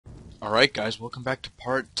Alright guys, welcome back to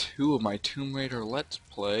part 2 of my Tomb Raider Let's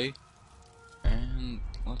Play. And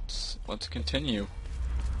let's continue.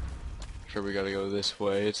 Sure, we gotta go this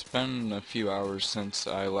way. It's been a few hours since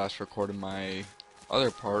I last recorded my other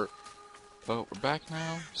part, but we're back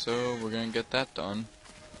now, so we're gonna get that done.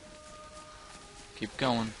 Keep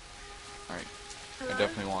going. Alright, I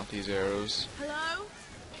definitely want these arrows. Hello?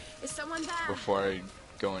 Is someone there? Before I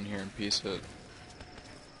go in here and piece it.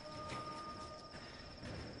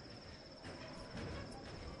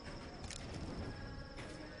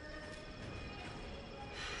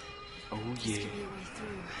 Oh yeah.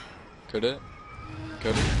 Could it?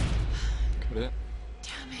 Could it? Could it?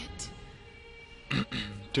 Damn it.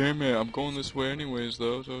 Damn it, I'm going this way anyways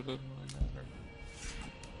though, so it doesn't really matter.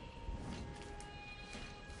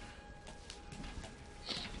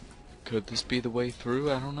 Could this be the way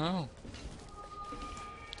through? I don't know.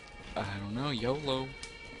 I don't know, YOLO.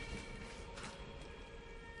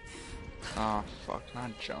 Ah, fuck,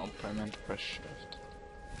 not jump, I meant to press shift.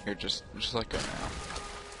 Here, just let go now.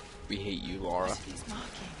 We hate you, Laura.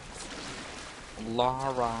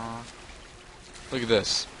 Laura. Look at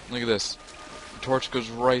this. Look at this. The torch goes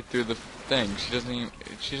right through the thing. She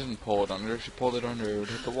doesn't pull it under. If she pulled it under, it would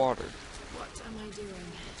hit the water. What am I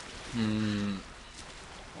doing?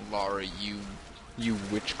 Laura, you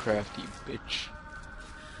witchcrafty bitch.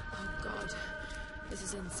 Oh god. This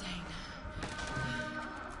is insane.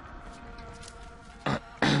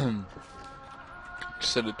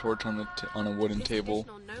 Set a torch on a wooden table.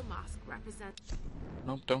 No mask represents.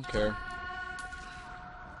 Nope, don't care.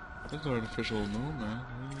 That's artificial no, man.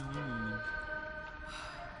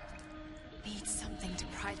 Need something to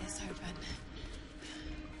pry this open.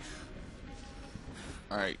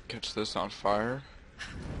 Alright, catch this on fire.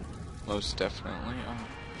 Most definitely.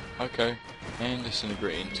 Oh, okay. And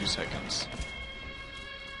disintegrate in 2 seconds.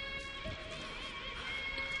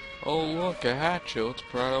 Oh look, a hatchet. Let's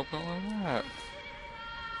pry it open like that.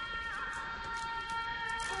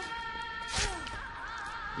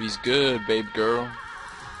 He's good, babe girl.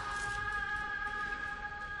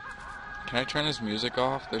 Can I turn this music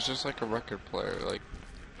off? There's just like a record player. Like,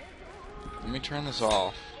 let me turn this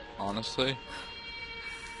off. Honestly,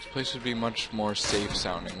 this place would be much more safe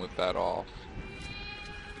sounding with that off.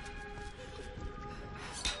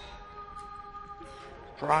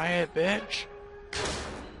 Try it, bitch.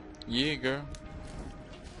 Yeah, girl.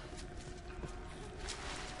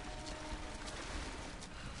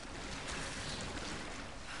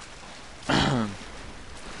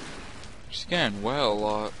 She's getting well a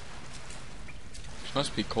lot. She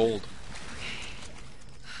must be cold.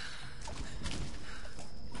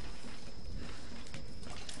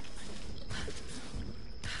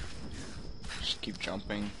 Just keep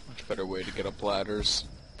jumping. Much better way to get up ladders,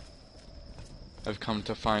 I've come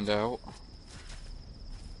to find out.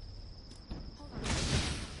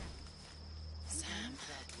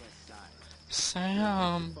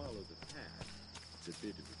 Sam.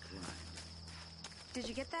 Did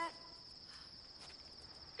you get that?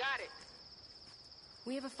 Got it.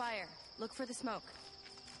 We have a fire. Look for the smoke.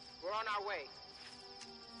 We're on our way.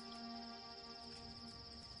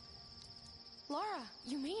 Laura,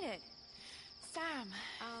 you made it. Sam,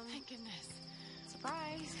 thank goodness.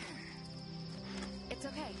 Surprise. It's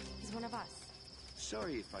okay. He's one of us.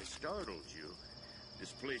 Sorry if I startled you.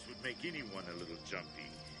 This place would make anyone a little jumpy.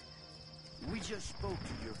 We just spoke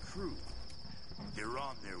to your crew. They're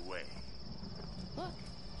on their way. Look,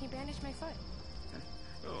 he bandaged my foot.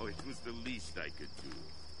 Oh, it was the least I could do.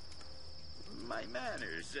 My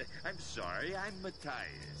manners. I'm sorry, I'm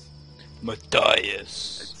Matthias.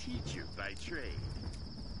 Matthias. A teacher by trade.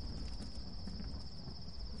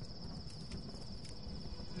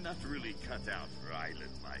 Not really cut out for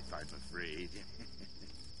island life, I'm afraid.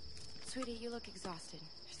 Sweetie, you look exhausted.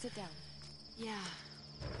 Sit down. Yeah.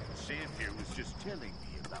 Sam here was just telling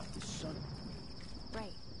me about the sun.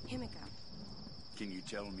 Right, Himiku. Can you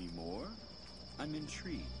tell me more? I'm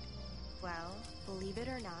intrigued. Well, believe it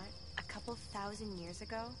or not, a couple thousand years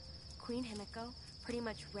ago, Queen Himiku pretty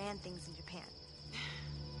much ran things in Japan.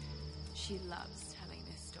 She loves telling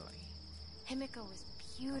this story. Himiku was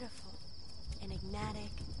beautiful,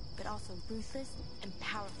 enigmatic, but also ruthless and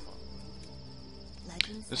powerful.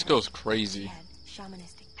 Legends This say goes she crazy. had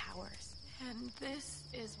shamanistic powers. And this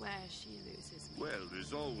is where she loses me. Well,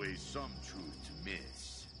 there's always some truth to miss.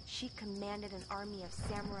 She commanded an army of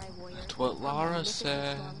samurai warriors. That's what and Laura magnificent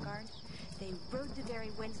said. storm guard. They rode the very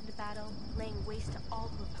winds into battle, laying waste to all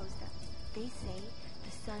who opposed them. They say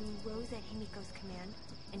the sun rose at Himiku's command,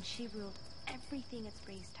 and she ruled everything its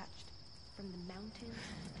rays touched, from the mountains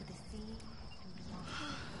to the sea and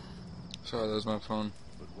beyond. Sorry, that was my phone.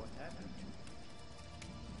 But what happened to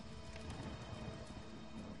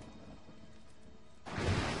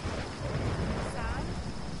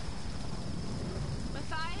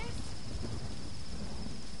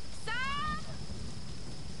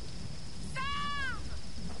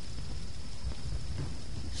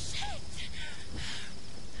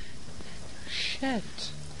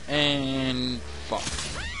shit. And fuck.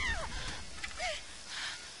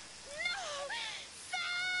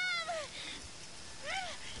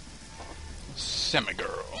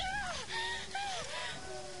 Semigirl.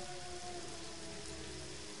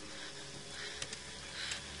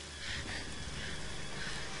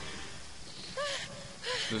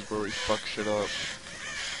 This is where we fuck shit up.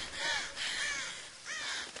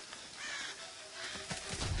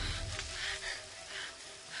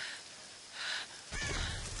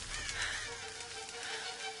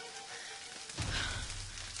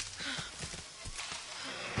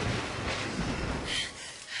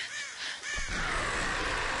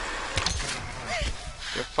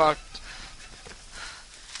 You're fucked.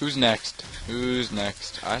 Who's next? Who's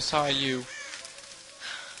next? I saw you.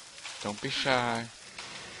 Don't be shy.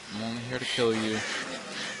 I'm only here to kill you.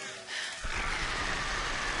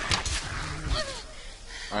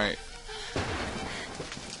 Alright.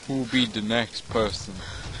 Who'll be the next person?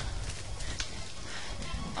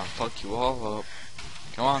 I'll fuck you all up.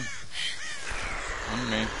 Come on. Come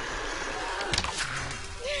me.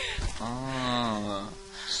 Ah,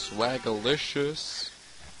 swagalicious.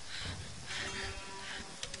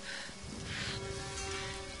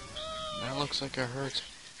 That looks like it hurts.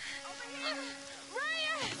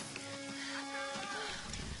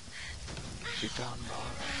 She found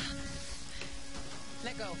Laura.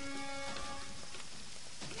 Let go.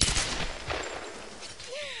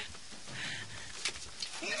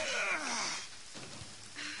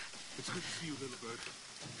 It's good to see you, little bird.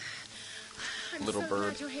 I'm Little so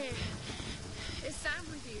bird. glad you're here. Is Sam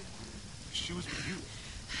with you? She was with you.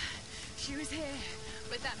 She was here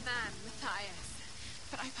with that man, Matthias.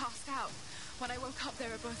 But I passed out. When I woke up, they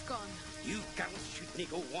were both gone. You girls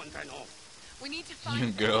shouldn't go wandering off. We need to find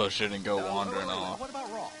You them. girls shouldn't go wandering off. What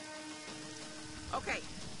about Raw? Okay,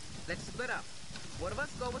 let's split up. One of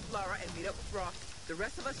us go with Laura and meet up with Ross. The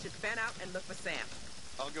rest of us should fan out and look for Sam.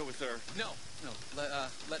 I'll go with her. No,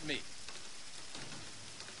 let me.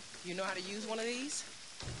 You know how to use one of these?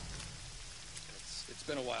 It's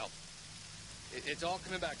been a while. It's all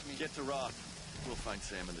coming back to me. Get to Roth. We'll find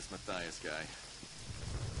Sam and this Matthias guy.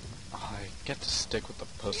 I get to stick with the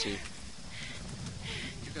pussy.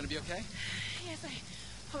 You're gonna be okay? Yes, I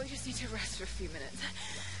probably just need to rest for a few minutes.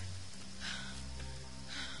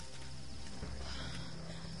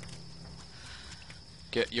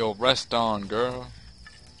 Get your rest on, girl.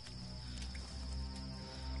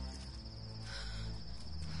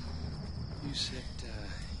 You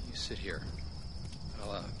sit here.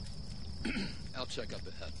 I'll check up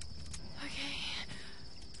ahead. Okay.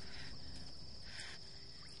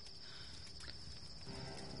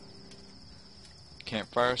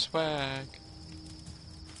 Campfire swag.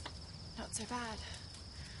 Not so bad.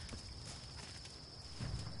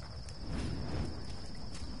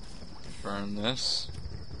 Burn this.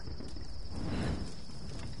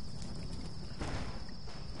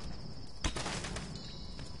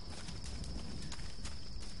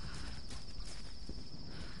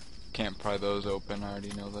 Can't pry those open, I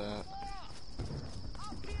already know that. I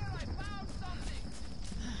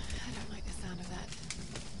don't like the sound of that.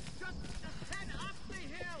 Just head up the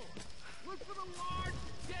hill. Look for the large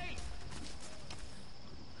gate.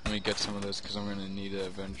 Let me get some of this because I'm gonna need it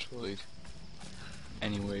eventually.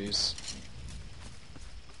 Anyways.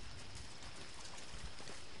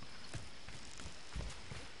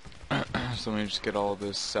 So let me just get all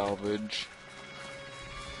this salvage.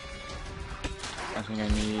 I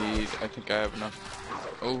think I have enough.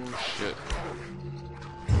 Oh shit.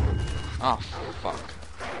 Oh fuck.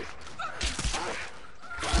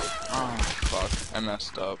 Oh fuck. I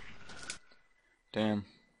messed up. Damn.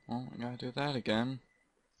 Well, I gotta do that again.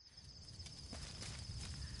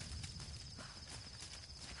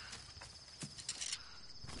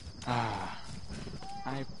 Ah.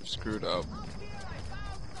 I screwed up. I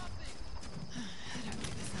don't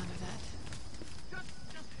like the sound of that.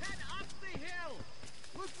 Just head up the hill.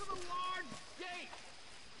 Look for the large gate.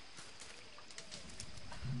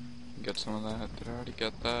 Get some of that. Did I already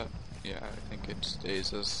get that? Yeah, I think it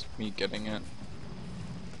stays as me getting it.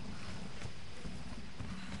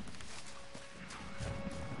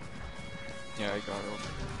 Yeah, I got it.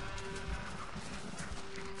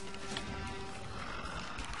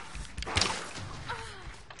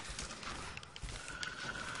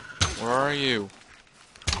 Where are you?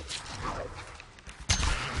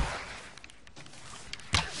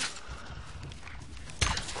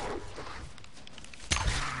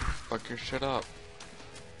 Fuck your shit up.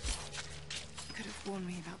 You could have warned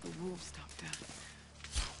me about the wolves, Doctor.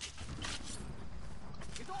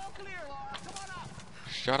 It's all clear, Laura. Come on up.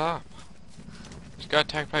 Shut up. Just got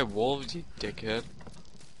attacked by wolves, you dickhead.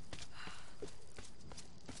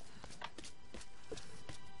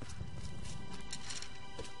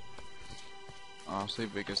 honestly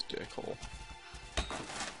biggest dickhole.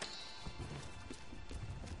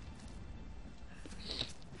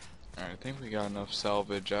 Alright, I think we got enough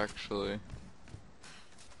salvage actually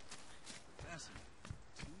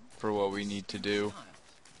for what we need to do.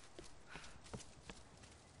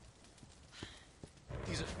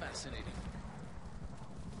 These are fascinating.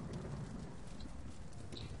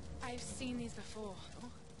 I've seen these before.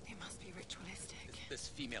 They must be ritualistic. This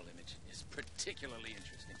female image is particularly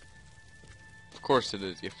interesting. Of course it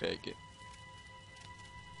is, you faggot.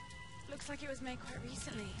 Looks like it was made quite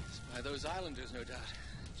recently. By those islanders, no doubt.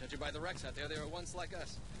 Judging by the wrecks out there, they were once like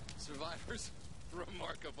us. Survivors.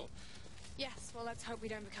 Remarkable. Yes, well, let's hope we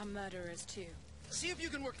don't become murderers, too. See if you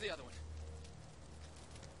can work the other one.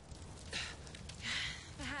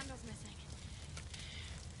 The handle's missing.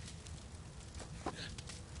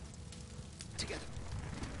 Together.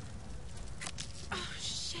 Oh,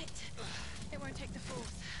 shit. It won't take the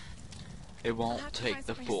force. It I'll won't have to take find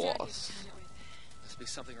the something sturdier to force. turn it with. Must be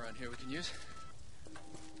something around here we can use.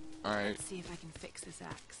 Alright, Let's see if I can fix this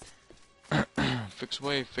axe. fix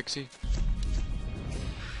away, fixie.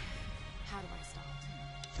 How do I start?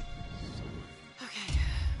 Okay.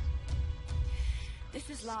 This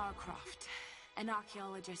is Lara Croft, an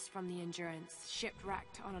archaeologist from the Endurance,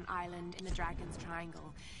 shipwrecked on an island in the Dragon's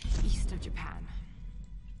Triangle, east of Japan.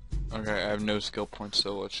 Okay, I have no skill points,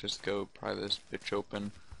 so let's just go pry this bitch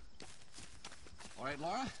open. Alright,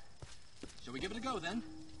 Laura. Shall we give it a go then?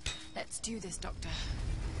 Let's do this, Doctor.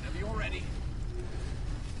 Whenever you're ready.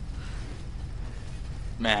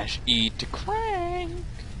 Mash E to crank.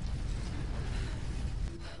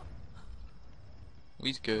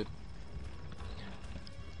 He's good.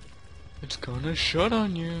 It's gonna shut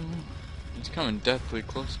on you. He's coming deathly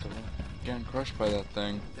close to getting crushed by that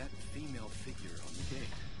thing. That female figure on the gate.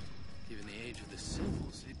 Given the age of the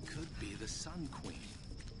symbols, it could be the Sun Queen.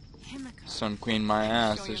 Himiku. Sun Queen my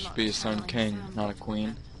ass. It should be a Sun King, not a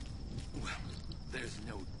queen. Well, there's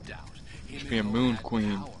no doubt. It should be a Himiko moon had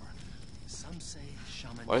queen. power. Some say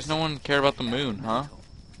shaman. Why does no one care about the moon, huh?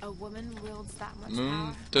 A woman wields that much Moon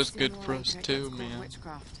power. does Sooner good or for later us it too, gets called man.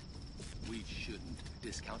 Witchcraft. We shouldn't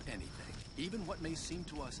discount anything, even what may seem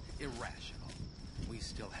to us irrational. We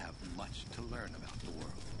still have much to learn about the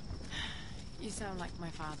world. You sound like my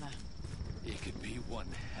father. It could be one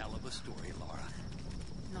hell of a story, Laura.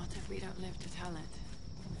 Not if we don't live to tell it.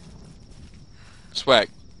 Swag.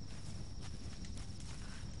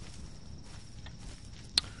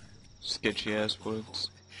 Sketchy ass woods.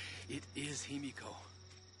 It is Himiko.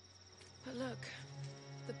 But look,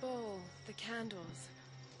 the bowl, the candles.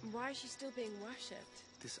 Why is she still being worshipped?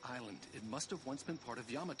 This island, it must have once been part of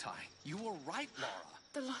Yamatai. You were right, Laura.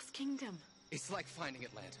 The Lost Kingdom. It's like finding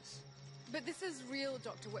Atlantis. But this is real,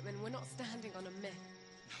 Dr. Whitman. We're not standing on a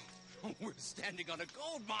myth. We're standing on a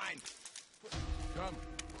gold mine. Come,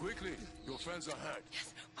 quickly. Your friends are hurt.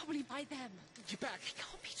 Yes, probably by them. Get back. They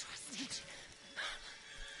can't be trusted.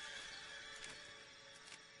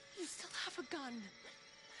 You still have a gun.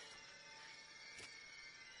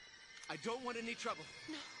 I don't want any trouble.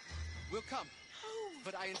 No. We'll come. No.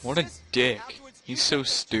 But I insist What a dick. afterwards He's you so go to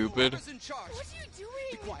stupid. whoever's in charge. What are you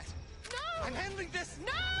doing? Be quiet. No. I'm handling this.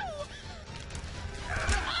 No.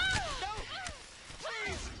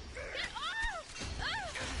 Please.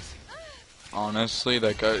 Honestly,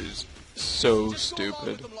 that guy is so Just go along with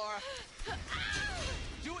stupid. them, Laura.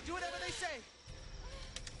 Do whatever they say.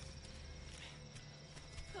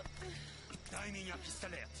 Дай меня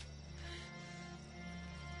пистолет.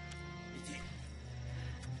 Иди.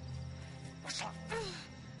 Пошла.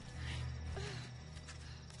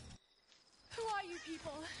 Who are you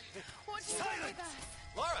people? What do you want with us?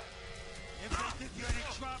 Laura. If they think you're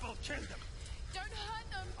in trouble, kill them. Don't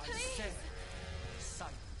hurt them, I please. said,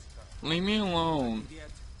 silence her. Leave me alone.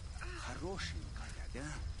 Привет. Хорошенькая, да?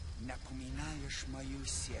 Напоминаешь мою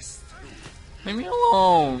сестру. Leave me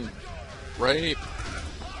alone. Right?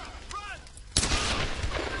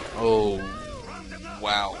 Oh,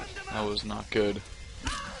 wow. That was not good.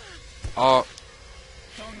 Oh,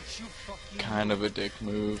 Don't you fucking kind of a dick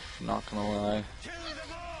move, not gonna lie. kill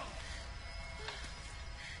them all!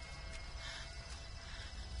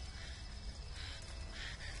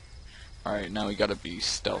 Alright, now we gotta be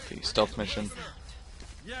stealthy. Stealth mission.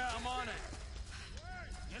 Yeah, I'm on it.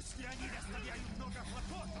 Если они доставляют много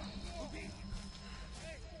хлопот, убей их.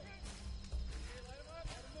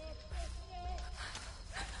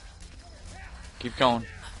 Keep going.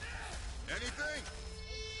 Anything?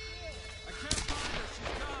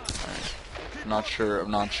 I'm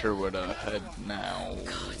not sure where to head now.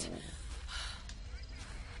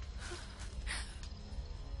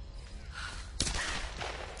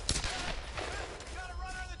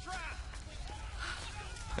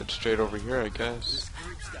 Head straight over here, I guess.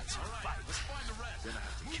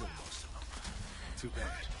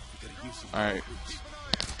 Alright.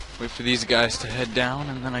 Wait for these guys to head down,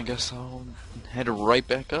 and then I guess I'll head right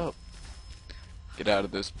back up. Get out of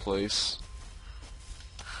this place.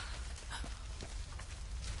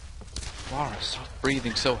 Laura, stop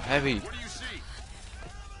breathing so heavy. What do you see?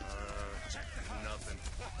 Nothing.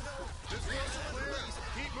 This one's clear.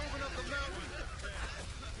 Keep moving up the mountain.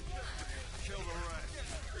 Kill the rat.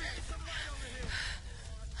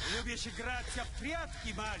 Lubisz grać w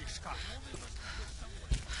прятки, малышка.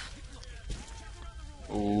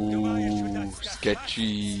 Ooh,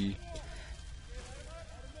 sketchy.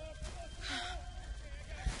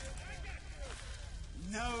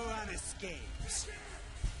 No one escapes.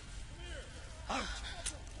 Out.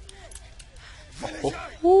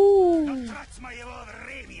 Ooh. Не трать моего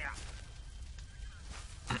времени.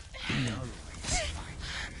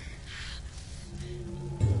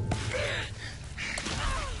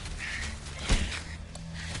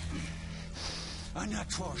 Она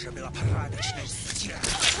тоже была порядочной стервой.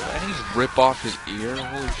 Did I just rip off his ear?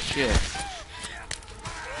 Holy shit.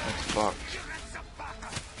 That's fucked.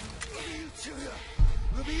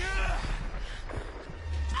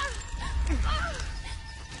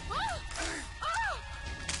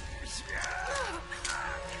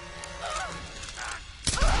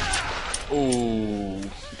 Ooh.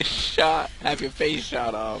 Shot. Have your face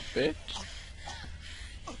shot off, bitch.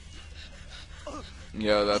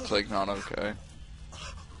 Yeah, that's like not okay.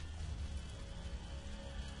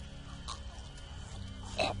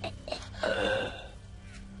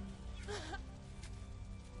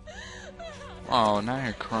 Oh, now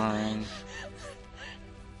you're crying.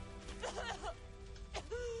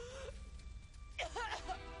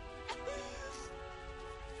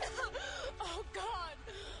 Oh God!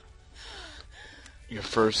 Your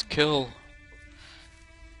first kill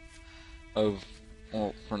of,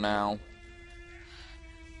 well, for now.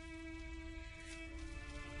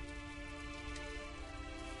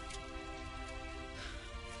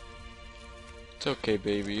 It's okay,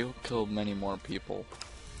 baby. You'll kill many more people.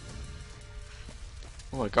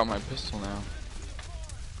 Oh, I got my pistol now.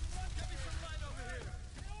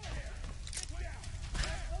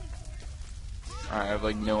 Alright, I have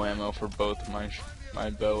like no ammo for both my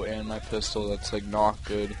bow and my pistol. That's like not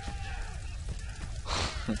good.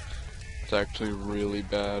 It's actually really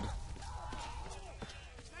bad.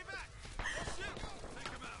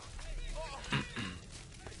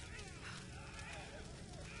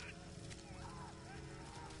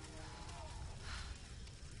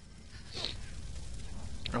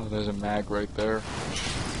 Oh, there's a mag right there.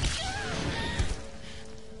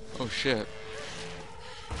 Oh shit.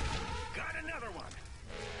 Got another one.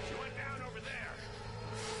 She went down over there.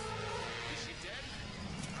 Is she dead?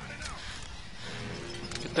 I don't know.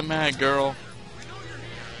 Get the mag, girl. We know you're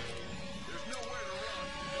here. There's nowhere to run.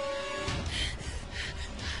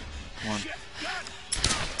 Come on. Shit, gun!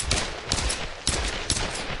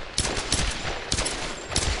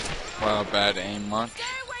 Wow, bad aim much. Stay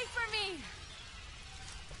away from me!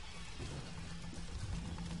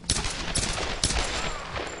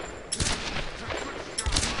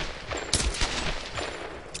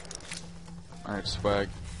 Alright, swag.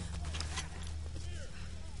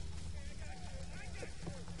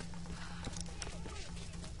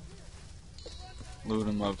 Loot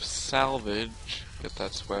him of salvage. Get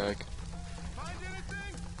that swag. Find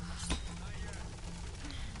anything?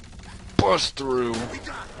 Bust through.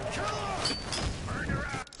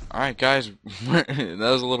 Alright guys, that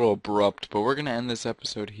was a little abrupt, but we're going to end this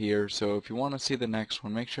episode here, so if you want to see the next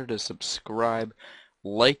one, make sure to subscribe,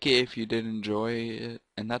 like it if you did enjoy it,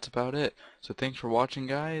 and that's about it. So thanks for watching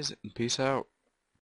guys, and peace out.